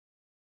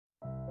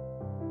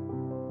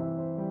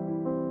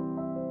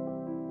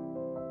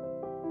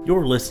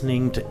You're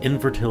listening to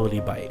Infertility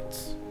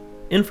Bites.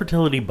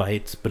 Infertility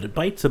bites, but it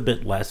bites a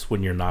bit less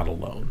when you're not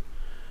alone.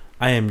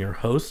 I am your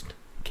host,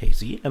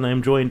 Casey, and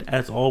I'm joined,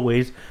 as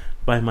always,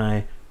 by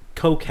my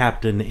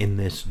co-captain in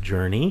this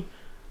journey,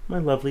 my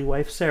lovely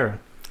wife,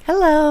 Sarah.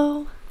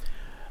 Hello.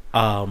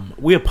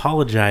 We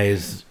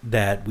apologize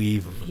that we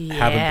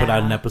haven't put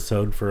out an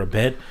episode for a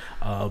bit,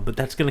 but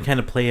that's going to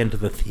kind of play into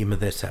the theme of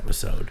this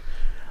episode.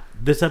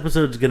 This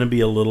episode is going to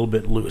be a little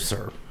bit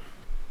looser,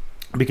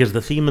 because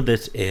the theme of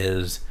this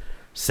is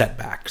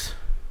setbacks.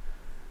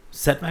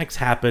 Setbacks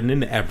happen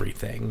in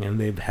everything, and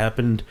they've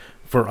happened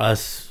for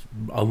us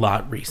a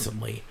lot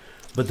recently,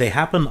 but they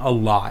happen a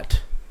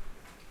lot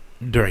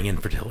during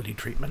infertility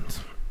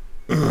treatments.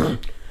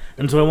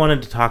 And so I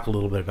wanted to talk a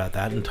little bit about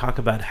that and talk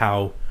about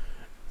how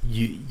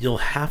you'll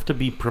have to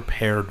be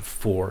prepared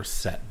for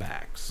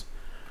setbacks.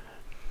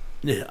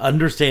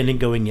 Understanding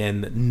going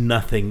in that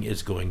nothing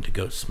is going to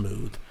go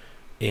smooth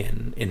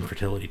in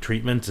infertility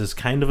treatments is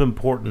kind of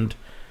important,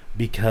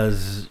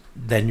 because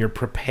then you're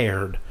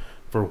prepared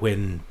for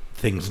when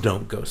things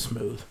don't go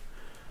smooth.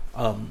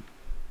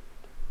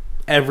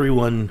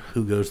 Everyone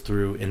who goes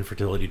through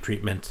infertility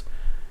treatments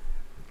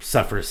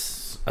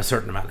suffers a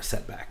certain amount of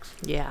setbacks.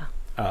 Yeah.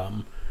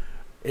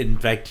 In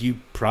fact, you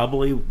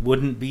probably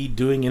wouldn't be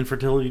doing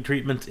infertility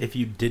treatments if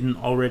you didn't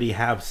already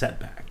have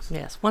setbacks.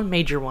 Yes, one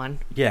major one.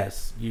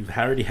 Yes, you've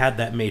already had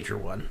that major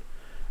one.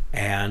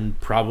 And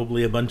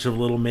probably a bunch of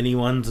little mini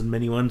ones,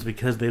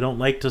 because they don't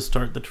like to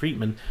start the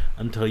treatment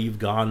until you've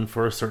gone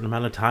for a certain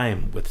amount of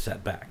time with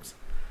setbacks.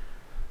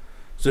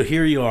 So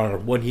here you are,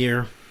 1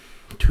 year,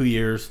 2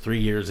 years, 3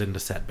 years into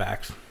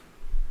setbacks.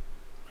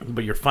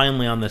 But you're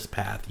finally on this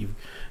path. You've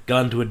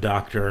gone to a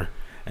doctor,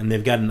 and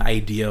they've got an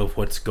idea of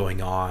what's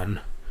going on,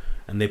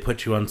 and they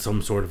put you on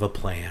some sort of a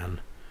plan,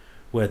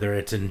 whether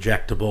it's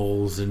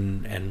injectables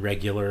and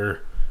regular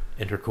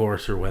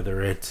intercourse, or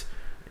whether it's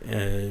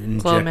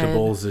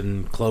injectables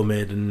and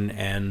Clomid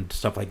and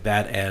stuff like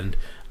that, and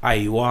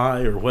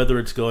IUI, or whether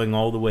it's going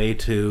all the way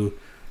to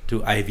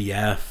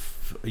IVF,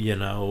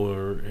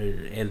 or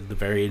and the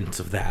variants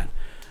of that.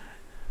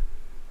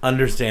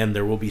 Understand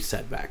there will be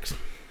setbacks.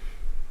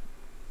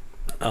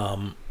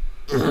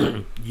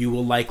 You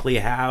will likely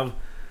have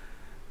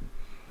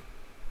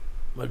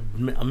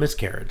a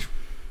miscarriage.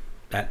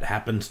 That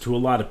happens to a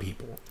lot of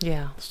people.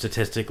 Yeah.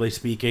 Statistically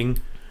speaking,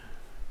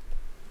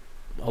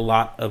 a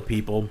lot of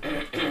people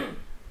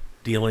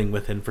dealing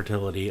with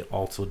infertility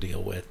also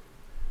deal with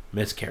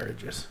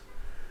miscarriages.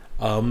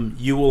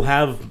 You will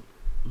have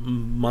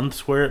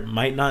months where it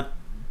might not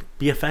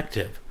be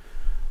effective,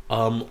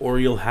 or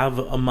you'll have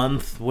a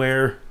month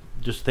where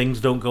just things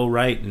don't go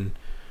right,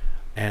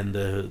 and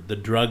the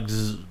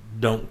drugs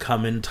don't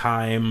come in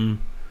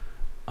time,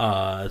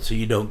 so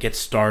you don't get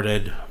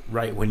started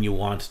right when you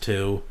want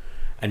to,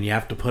 and you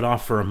have to put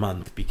off for a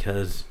month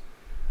because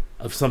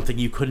of something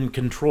you couldn't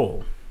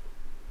control.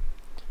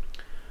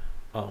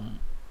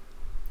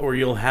 Or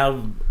you'll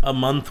have a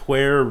month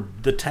where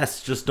the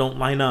tests just don't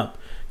line up.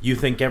 You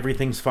think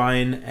everything's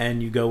fine,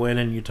 and you go in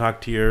and you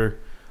talk to your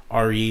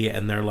RE,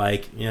 and they're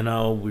like,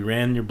 we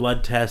ran your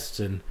blood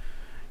tests, and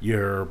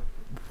your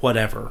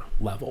whatever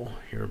level,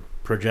 your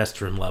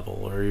progesterone level,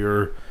 or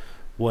your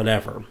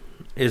whatever,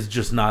 is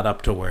just not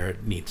up to where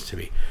it needs to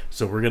be.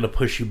 So we're going to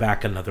push you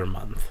back another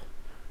month.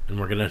 And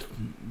we're going to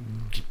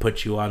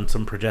put you on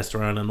some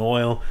progesterone and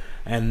oil,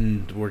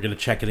 and we're going to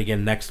check it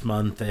again next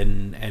month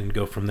and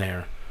go from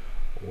there.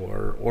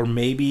 Or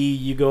maybe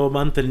you go a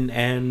month and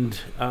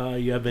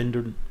you have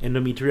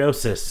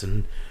endometriosis,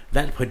 and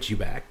that puts you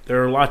back.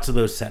 There are lots of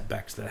those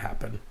setbacks that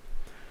happen.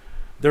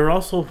 There are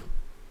also,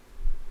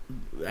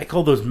 I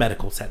call those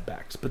medical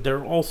setbacks, but there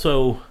are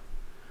also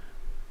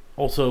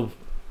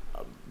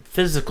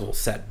physical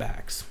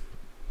setbacks.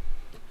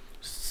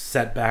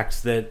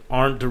 Setbacks that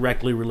aren't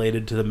directly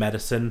related to the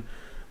medicine,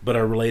 but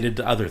are related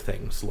to other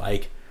things,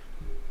 like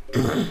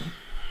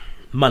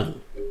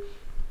money.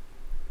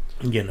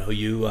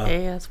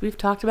 Yes, we've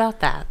talked about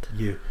that.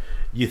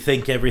 You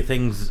think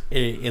everything's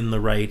in the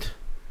right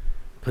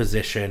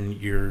position.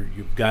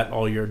 You've got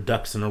all your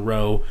ducks in a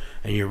row,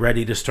 and you're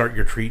ready to start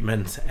your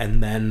treatments,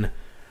 and then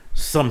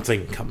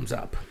something comes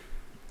up,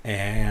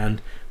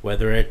 and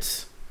whether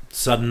it's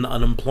sudden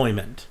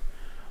unemployment,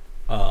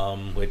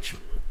 which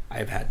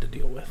I've had to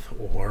deal with,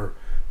 or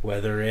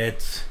whether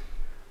it's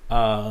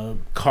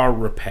car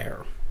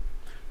repair,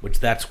 which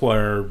that's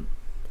where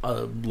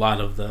a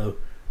lot of the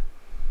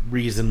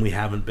reason we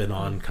haven't been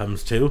on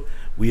comes to.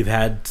 We've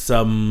had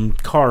some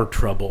car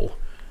trouble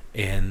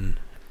in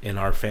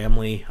our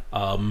family,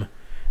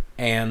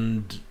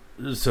 and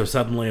so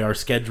suddenly our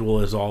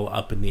schedule is all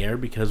up in the air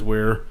because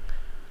we're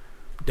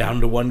down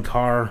to one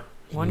car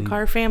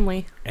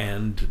family,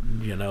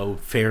 and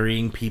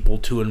ferrying people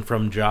to and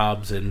from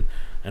jobs and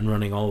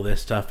running all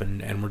this stuff,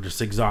 and we're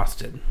just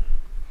exhausted.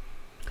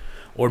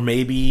 Or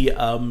maybe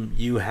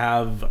you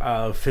have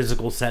a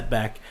physical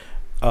setback,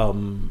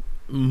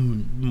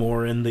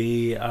 more in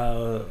the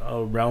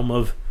realm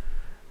of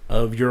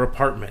of your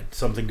apartment.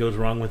 Something goes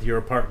wrong with your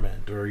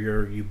apartment, or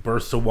you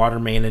burst a water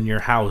main in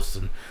your house,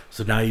 and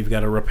so now you've got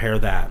to repair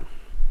that.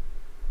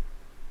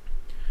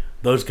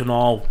 Those can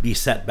all be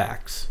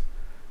setbacks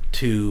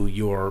to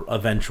your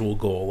eventual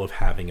goal of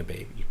having a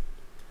baby.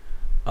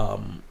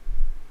 And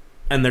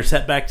they're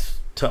setbacks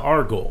to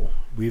our goal.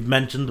 We've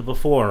mentioned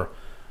before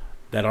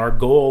that our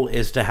goal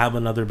is to have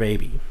another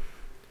baby.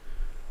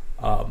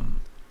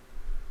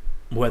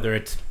 Whether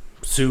it's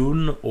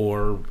soon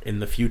or in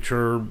the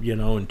future,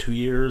 in 2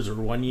 years or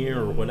 1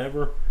 year or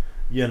whatever,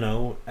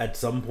 at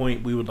some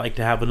point we would like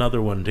to have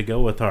another one to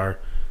go with our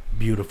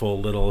beautiful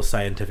little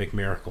scientific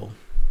miracle.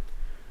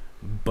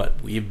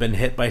 But we've been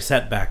hit by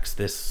setbacks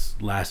this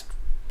last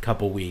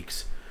couple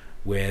weeks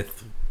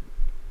with,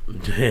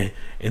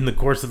 in the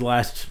course of the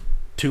last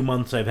 2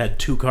 months, I've had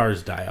 2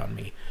 cars die on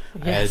me.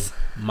 Yes.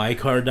 I had my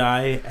car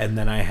die, and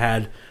then I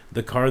had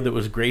the car that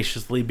was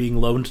graciously being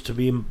loaned to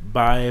me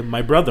by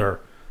my brother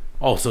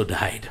also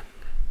died.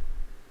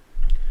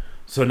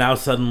 So now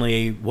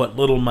suddenly what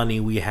little money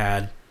we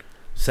had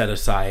set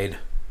aside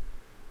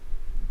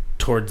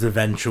towards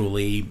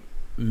eventually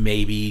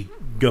maybe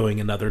going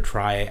another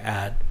try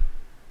at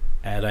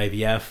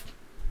IVF,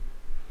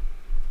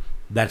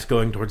 that's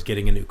going towards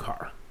getting a new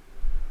car.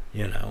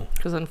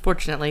 Because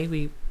unfortunately,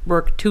 we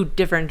work 2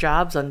 different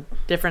jobs on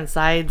different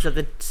sides of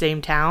the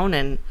same town,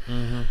 and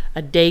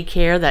a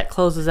daycare that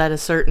closes at a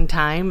certain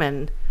time,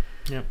 and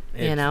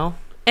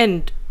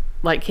and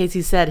like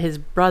Casey said,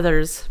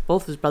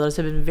 both his brothers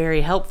have been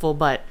very helpful,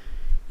 but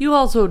you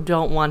also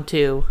don't want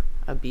to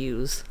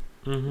abuse,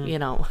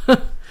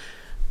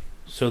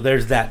 So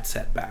there's that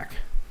setback.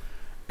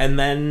 And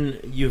then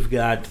you've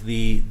got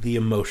the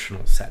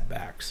emotional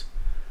setbacks.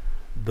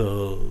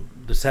 The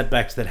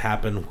setbacks that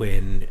happen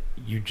when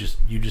you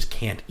just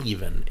can't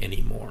even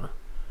anymore.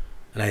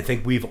 And I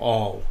think we've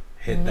all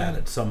hit that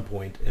at some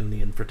point in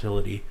the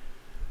infertility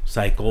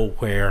cycle,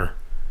 where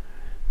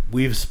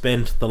we've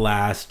spent the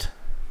last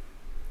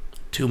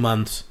 2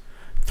 months,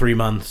 3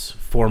 months,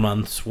 4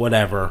 months,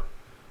 whatever,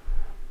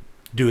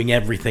 doing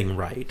everything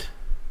right,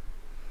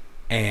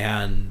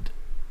 and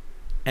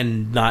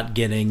not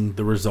getting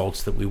the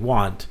results that we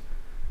want,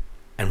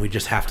 and we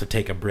just have to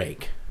take a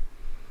break.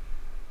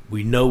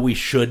 We know we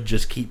should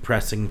just keep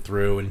pressing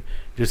through and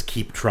just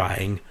keep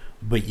trying,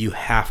 but you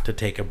have to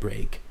take a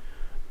break.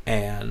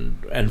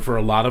 And for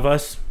a lot of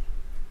us,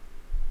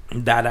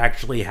 that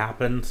actually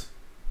happens.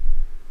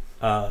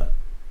 That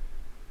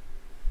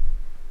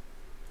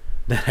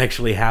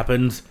actually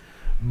happens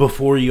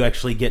before you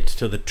actually get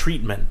to the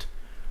treatment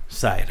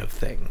side of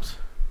things.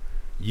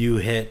 You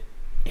hit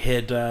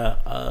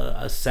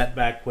a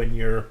setback when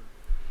you're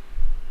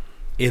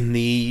in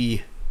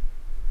the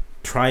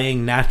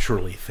trying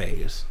naturally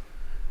phase.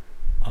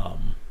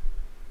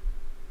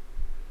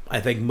 I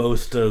think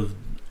most of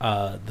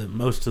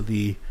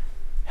the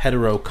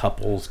hetero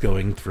couples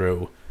going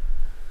through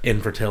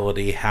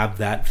infertility have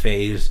that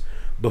phase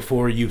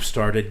before you've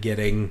started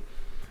getting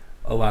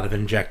a lot of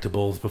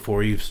injectables,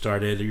 before you've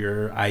started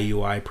your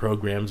IUI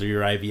programs or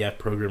your IVF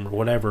program or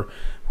whatever,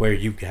 where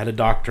you've had a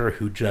doctor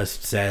who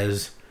just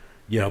says,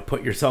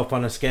 put yourself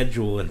on a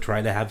schedule and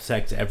try to have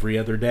sex every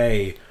other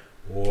day,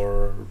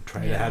 or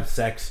try to have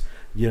sex,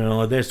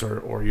 this,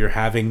 or you're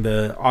having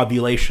the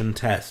ovulation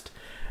test,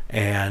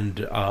 and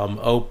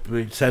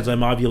it says I'm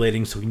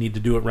ovulating, so we need to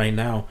do it right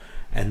now,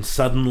 and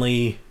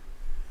suddenly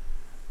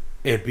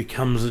it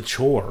becomes a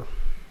chore.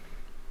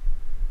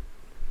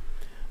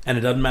 And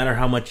it doesn't matter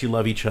how much you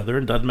love each other,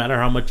 it doesn't matter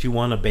how much you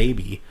want a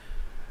baby.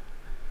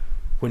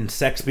 When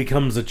sex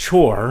becomes a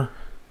chore,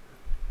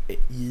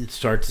 it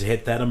starts to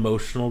hit that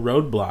emotional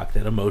roadblock,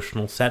 that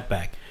emotional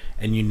setback,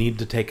 and you need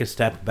to take a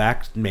step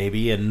back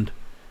maybe and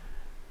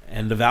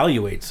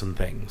evaluate some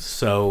things.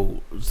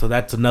 So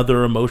that's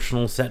another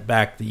emotional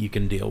setback that you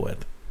can deal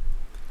with.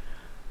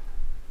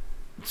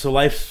 So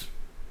life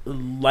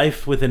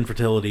with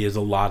infertility is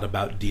a lot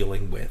about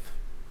dealing with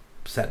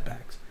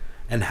setbacks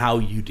and how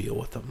you deal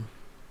with them.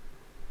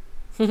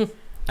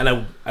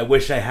 And I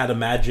wish I had a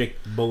magic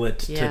bullet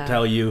to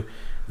tell you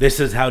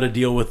this is how to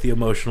deal with the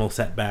emotional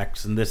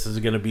setbacks and this is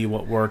going to be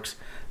what works,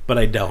 but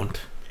I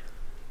don't.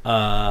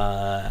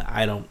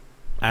 I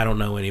don't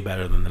know any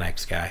better than the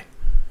next guy.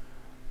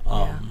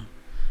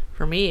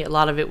 For me, a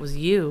lot of it was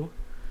you.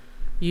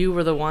 You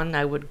were the one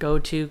I would go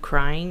to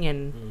crying,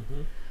 and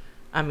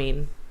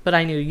but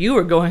I knew you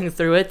were going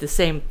through it the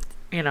same,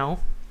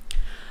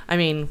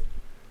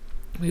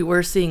 we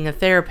were seeing a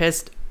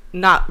therapist,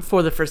 not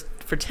for the first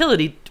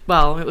fertility.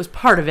 Well, it was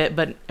part of it,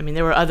 but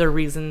there were other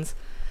reasons,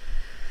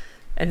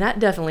 and that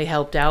definitely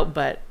helped out.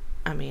 But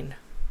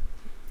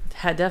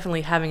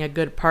definitely having a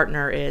good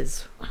partner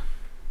is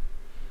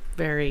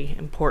very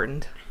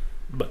important.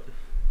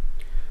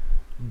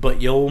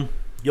 But you'll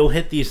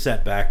hit these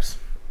setbacks,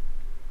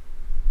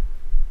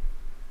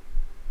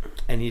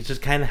 and you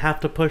just kind of have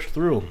to push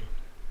through.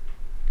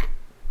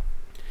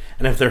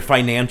 And if they're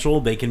financial,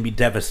 they can be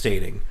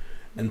devastating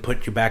and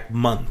put you back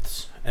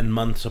months and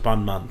months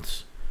upon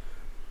months.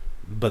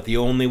 But the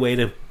only way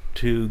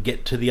to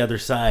get to the other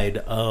side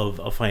of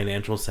a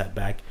financial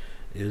setback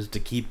is to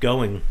keep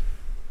going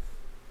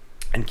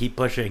and keep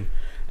pushing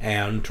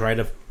and try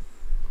to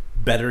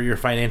better your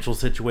financial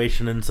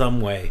situation in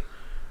some way,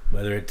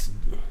 whether it's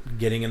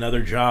getting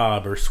another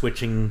job or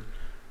switching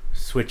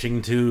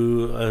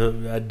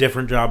to a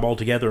different job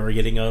altogether, or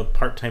getting a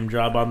part-time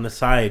job on the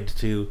side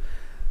to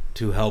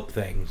help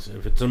things.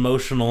 If it's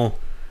emotional,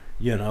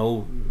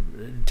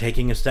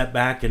 taking a step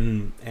back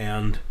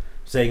and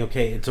saying,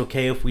 okay, it's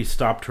okay if we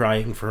stop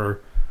trying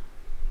for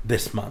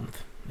this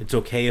month. It's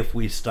okay if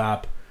we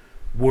stop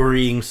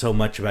worrying so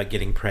much about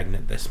getting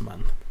pregnant this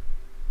month.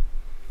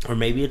 Or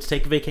maybe it's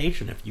take a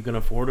vacation. If you can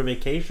afford a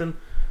vacation,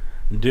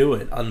 do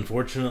it.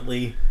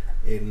 Unfortunately,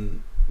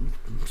 in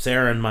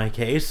Sarah and my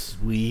case,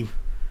 we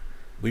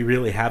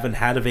really haven't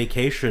had a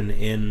vacation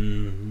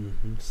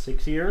in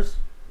 6 years.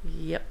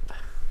 Yep.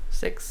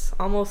 6,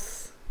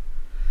 almost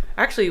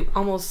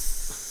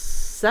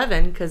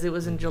 7, because it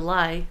was in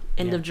July,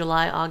 end of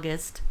July,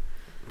 August.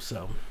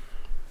 So,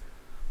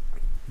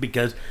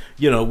 because,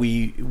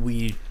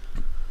 we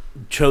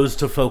chose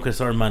to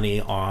focus our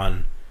money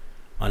on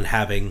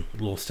having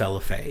little Stella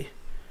Faye.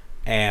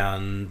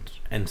 And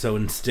so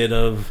instead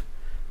of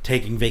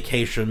taking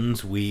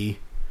vacations, we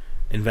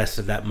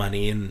invested that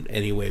money in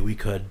any way we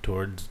could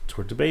towards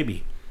a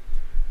baby.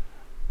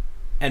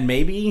 And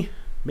maybe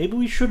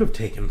we should have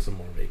taken some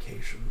more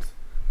vacations.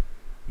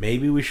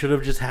 Maybe we should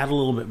have just had a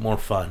little bit more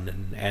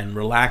fun and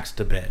relaxed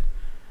a bit.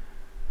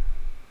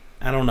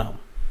 I don't know.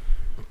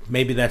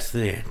 Maybe that's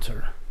the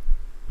answer.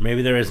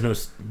 Maybe there is no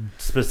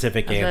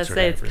specific answer. I was going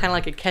to say, it's kind of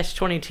like a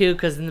catch-22,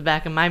 because in the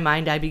back of my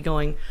mind, I'd be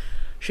going,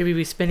 should we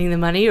be spending the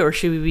money or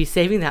should we be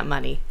saving that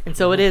money? And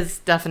so it is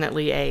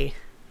definitely a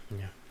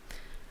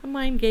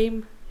mind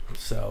game.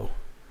 So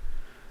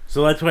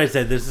that's why I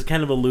said this is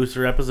kind of a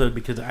looser episode,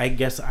 because I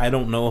guess I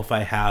don't know if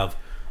I have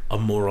a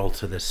moral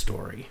to this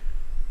story.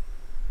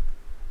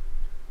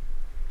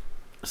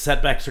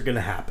 Setbacks are going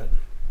to happen.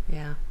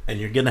 Yeah. And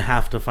you're going to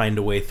have to find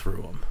a way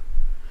through them.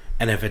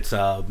 And if it's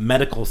a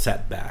medical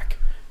setback,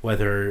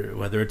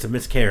 whether it's a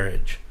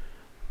miscarriage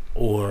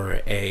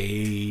or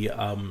a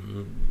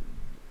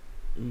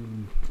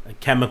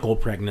chemical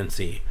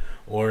pregnancy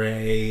or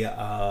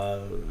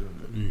a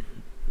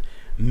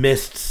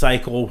missed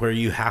cycle where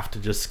you have to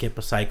just skip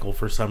a cycle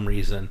for some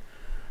reason,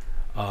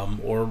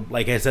 or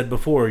like I said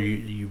before,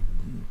 you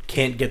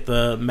can't get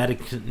the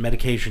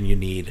medication you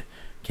need,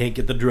 can't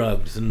get the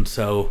drugs, and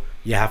so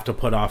you have to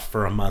put off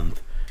for a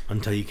month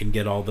until you can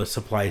get all the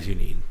supplies you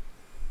need.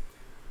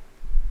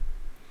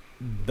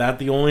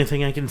 The only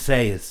thing I can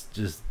say is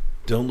just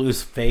don't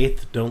lose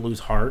faith, don't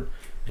lose heart,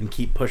 and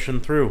keep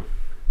pushing through.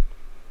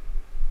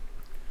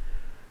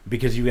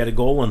 Because you got a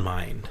goal in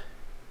mind.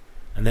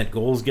 And that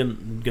goal is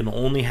gonna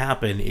only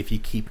happen if you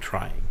keep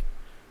trying.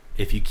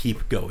 If you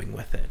keep going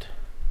with it.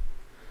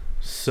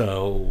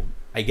 So,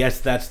 I guess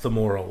that's the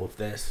moral of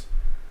this.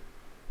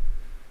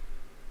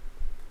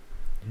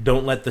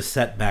 Don't let the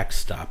setbacks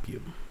stop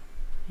you.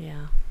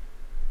 Yeah.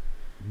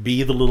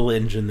 Be the little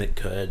engine that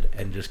could,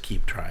 and just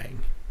keep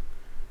trying.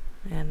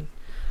 And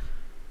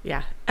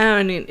yeah,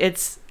 I mean,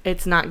 it's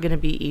not gonna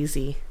be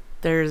easy.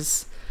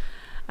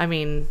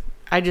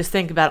 I just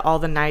think about all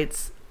the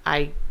nights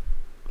I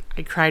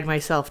cried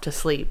myself to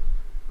sleep,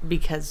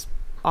 because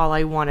all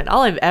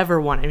I've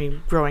ever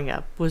wanted, growing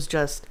up, was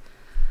just,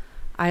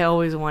 I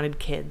always wanted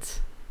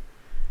kids.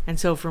 And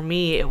so for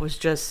me, it was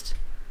just,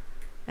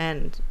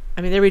 and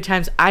there were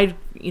times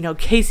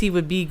Casey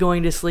would be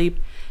going to sleep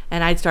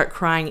and I'd start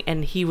crying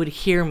and he would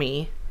hear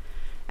me,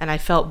 and I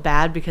felt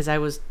bad because I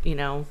was,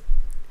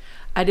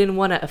 I didn't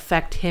want to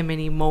affect him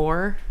any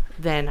more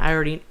than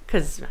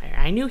because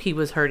I knew he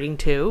was hurting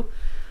too.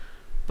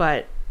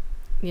 But,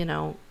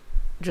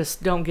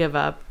 just don't give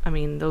up.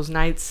 Those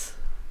nights,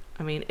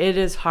 it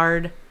is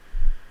hard.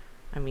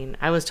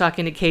 I was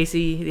talking to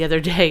Casey the other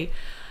day.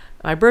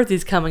 My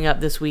birthday's coming up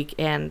this week,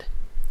 and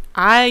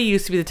I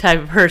used to be the type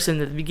of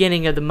person at the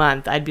beginning of the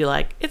month, I'd be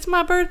like, it's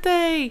my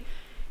birthday.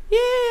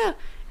 Yeah.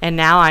 And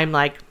now I'm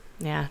like,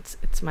 yeah,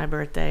 it's my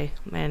birthday.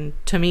 And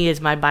to me,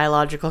 it's my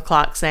biological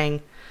clock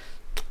saying,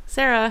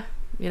 Sarah,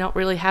 you don't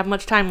really have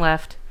much time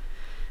left.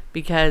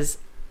 Because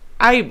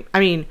I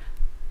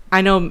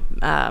know,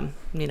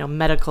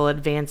 medical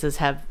advances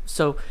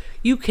so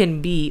you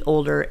can be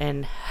older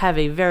and have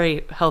a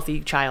very healthy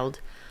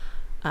child.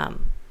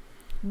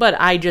 But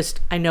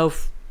I know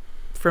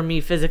for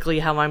me physically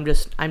how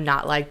I'm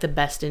not like the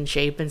best in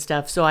shape and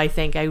stuff. So I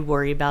think I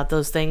worry about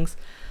those things.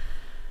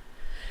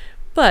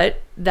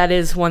 But that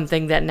is one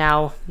thing that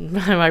now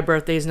my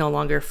birthday is no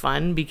longer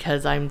fun,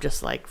 because I'm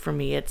just like, for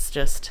me, it's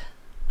just,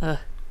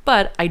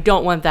 but I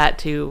don't want that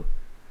to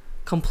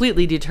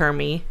completely deter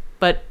me.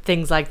 But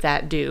things like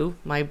that do.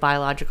 My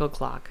biological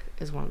clock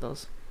is one of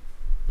those.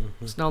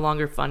 Mm-hmm. It's no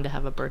longer fun to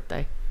have a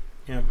birthday.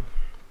 Yeah.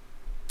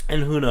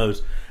 And who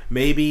knows?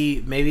 Maybe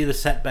the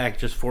setback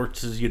just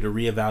forces you to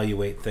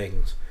reevaluate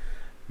things.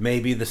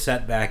 Maybe the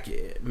setback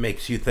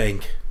makes you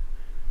think,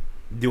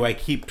 do I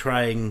keep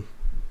trying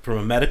from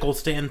a medical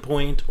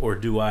standpoint, or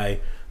do I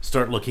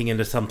start looking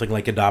into something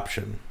like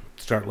adoption?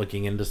 Start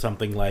looking into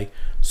something like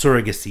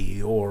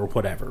surrogacy or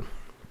whatever.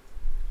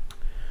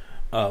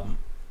 But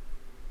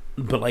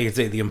like I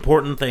say, the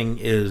important thing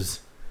is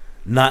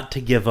not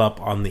to give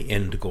up on the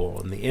end goal.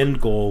 And the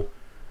end goal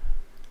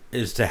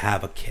is to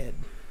have a kid.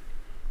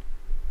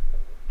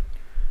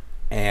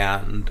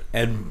 And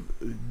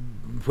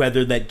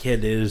whether that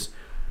kid is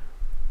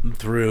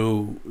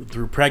through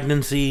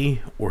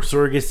pregnancy or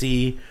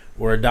surrogacy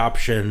or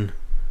adoption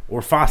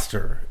or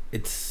foster,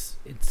 it's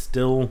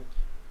still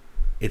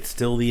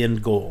the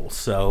end goal.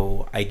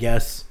 So I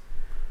guess,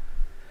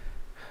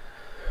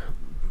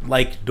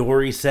 like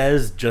Dory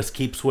says, just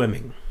keep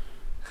swimming.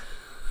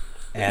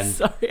 And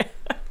sorry.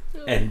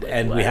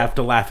 and we have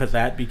to laugh at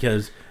that,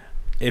 because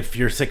if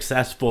you're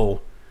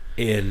successful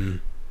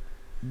in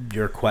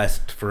your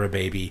quest for a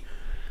baby,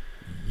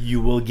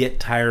 you will get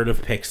tired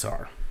of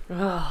Pixar.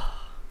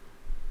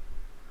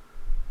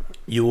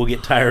 You will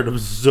get tired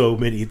of so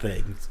many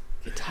things.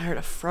 Get tired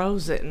of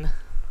Frozen.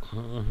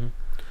 Mm-hmm.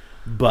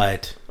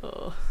 But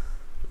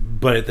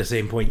at the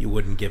same point, you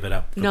wouldn't give it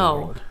up for the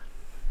world.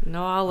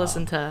 No, I'll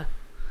listen to...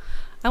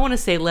 I want to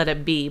say Let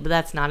It Be, but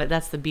that's not it.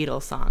 That's the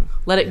Beatles song.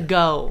 Let it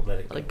go.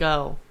 Let it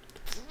go.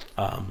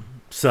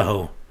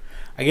 So,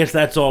 I guess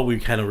that's all we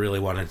kind of really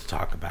wanted to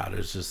talk about,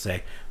 is just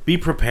say, be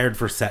prepared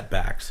for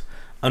setbacks.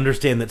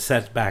 Understand that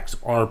setbacks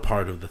are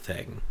part of the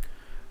thing.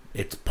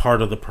 It's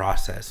part of the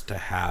process to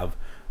have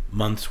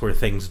months where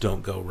things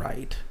don't go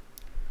right.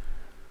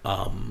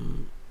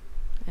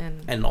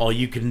 And all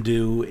you can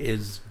do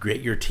is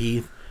grit your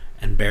teeth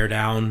and bear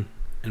down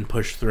and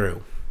push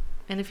through.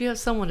 And if you have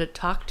someone to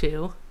talk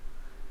to,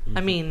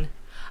 I mean,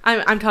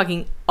 I'm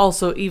talking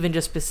also even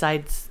just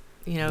besides,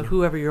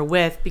 whoever you're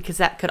with, because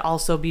that could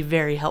also be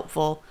very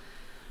helpful.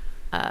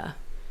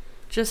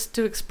 Just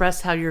to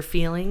express how you're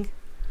feeling.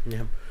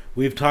 Yeah.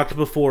 We've talked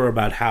before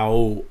about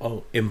how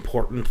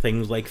important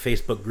things like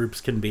Facebook groups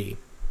can be.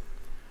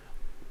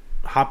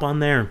 Hop on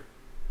there.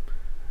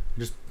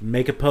 Just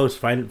make a post.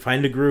 Find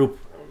a group.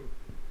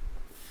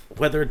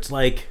 Whether it's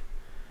like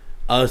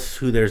us,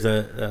 who there's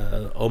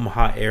a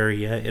Omaha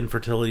area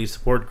infertility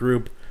support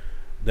group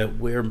that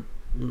we're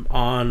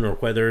on, or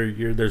whether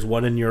there's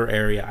one in your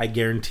area, I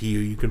guarantee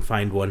you can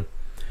find one.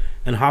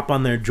 And hop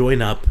on there,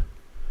 join up,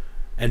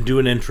 and do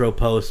an intro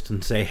post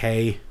and say,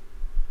 hey,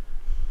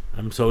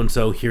 I'm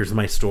so-and-so, here's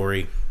my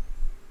story.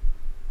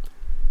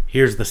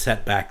 Here's the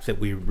setback that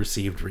we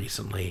received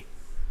recently.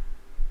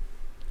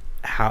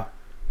 How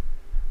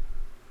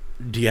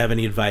do you have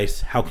any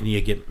advice? How can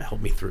you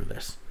help me through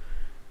this?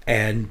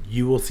 And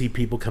you will see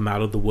people come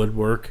out of the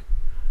woodwork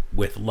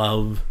with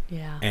love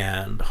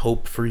and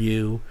hope for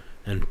you,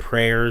 and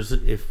prayers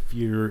if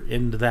you're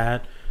into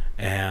that,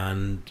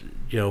 and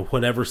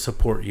whatever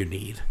support you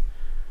need.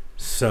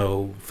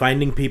 So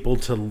finding people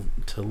to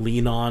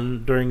lean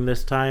on during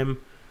this time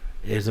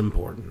is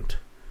important.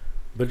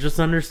 But just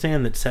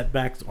understand that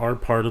setbacks are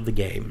part of the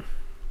game,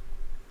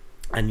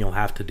 and you'll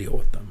have to deal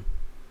with them.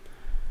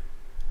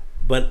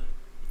 But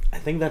I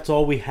think that's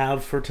all we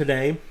have for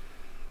today.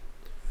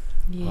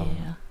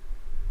 Yeah.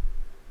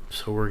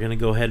 So we're going to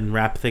go ahead and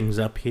wrap things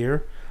up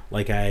here.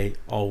 Like I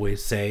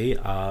always say,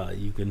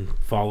 you can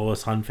follow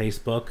us on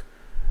Facebook.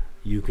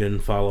 You can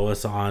follow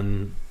us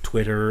on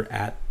Twitter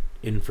at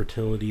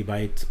Infertility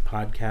Bites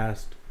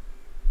Podcast.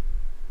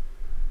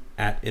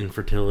 At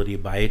Infertility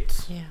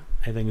Bites. Yeah.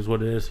 I think is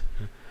what it is.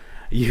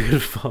 You can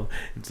follow,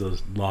 it's a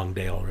long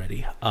day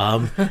already.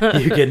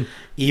 You can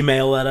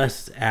email at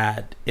us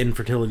at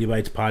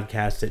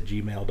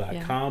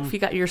infertilitybitespodcast@gmail.com. If you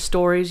got your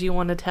stories you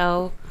want to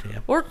tell,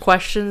 or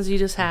questions you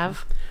just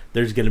have.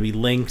 There's going to be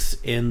links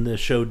in the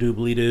show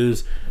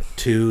doobly-doos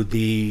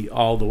to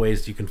all the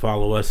ways you can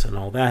follow us and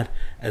all that,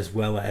 as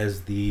well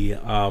as the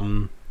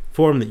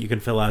form that you can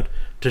fill out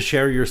to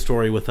share your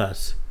story with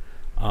us.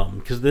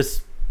 Because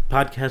this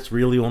podcast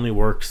really only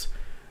works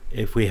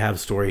if we have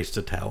stories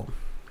to tell.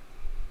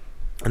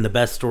 And the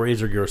best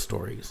stories are your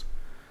stories.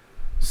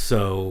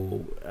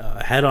 So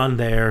head on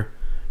there.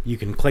 You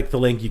can click the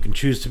link. You can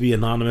choose to be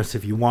anonymous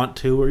if you want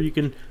to, or you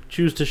can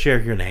choose to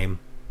share your name.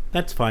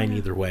 That's fine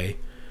either way.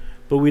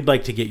 But we'd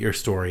like to get your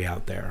story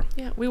out there.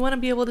 Yeah, we want to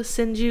be able to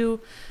send you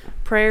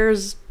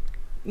prayers,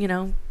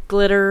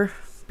 glitter,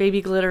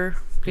 baby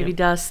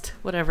dust,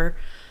 whatever.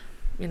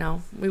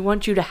 We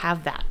want you to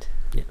have that.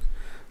 Yeah.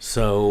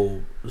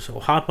 So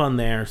hop on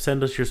there,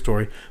 send us your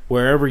story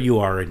wherever you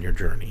are in your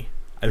journey.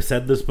 I've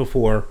said this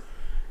before.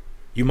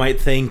 You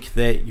might think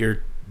that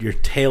your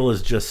tale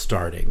is just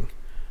starting.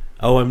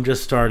 Oh, I'm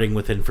just starting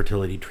with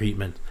infertility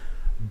treatment.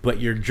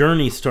 But your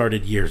journey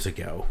started years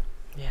ago.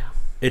 Yeah.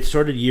 It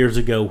started years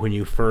ago when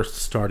you first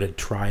started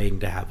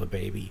trying to have a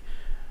baby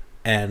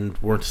and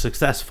weren't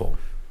successful.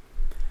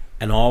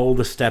 And all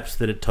the steps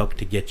that it took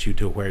to get you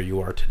to where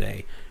you are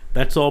today.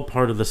 That's all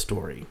part of the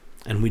story.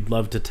 And we'd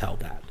love to tell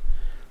that.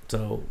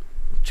 So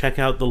check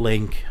out the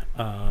link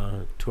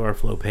to our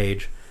Flow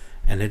page.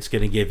 And it's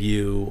going to give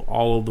you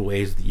all of the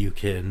ways that you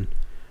can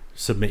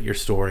submit your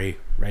story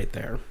right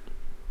there.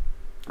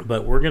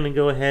 But we're going to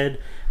go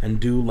ahead and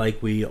do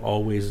like we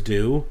always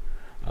do.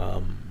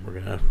 We're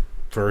going to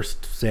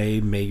first say,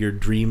 may your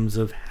dreams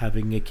of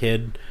having a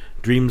kid,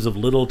 dreams of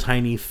little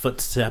tiny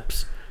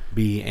footsteps,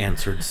 be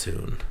answered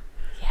soon.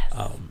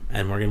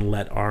 And we're going to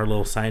let our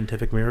little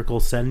scientific miracle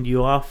send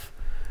you off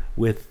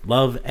with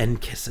love and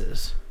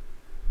kisses.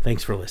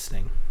 Thanks for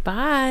listening.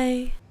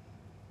 Bye.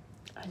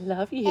 I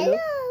love you. Hello.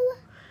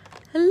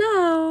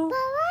 Hello.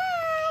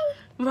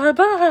 Bye-bye.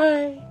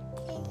 Bye-bye.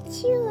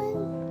 Cheers.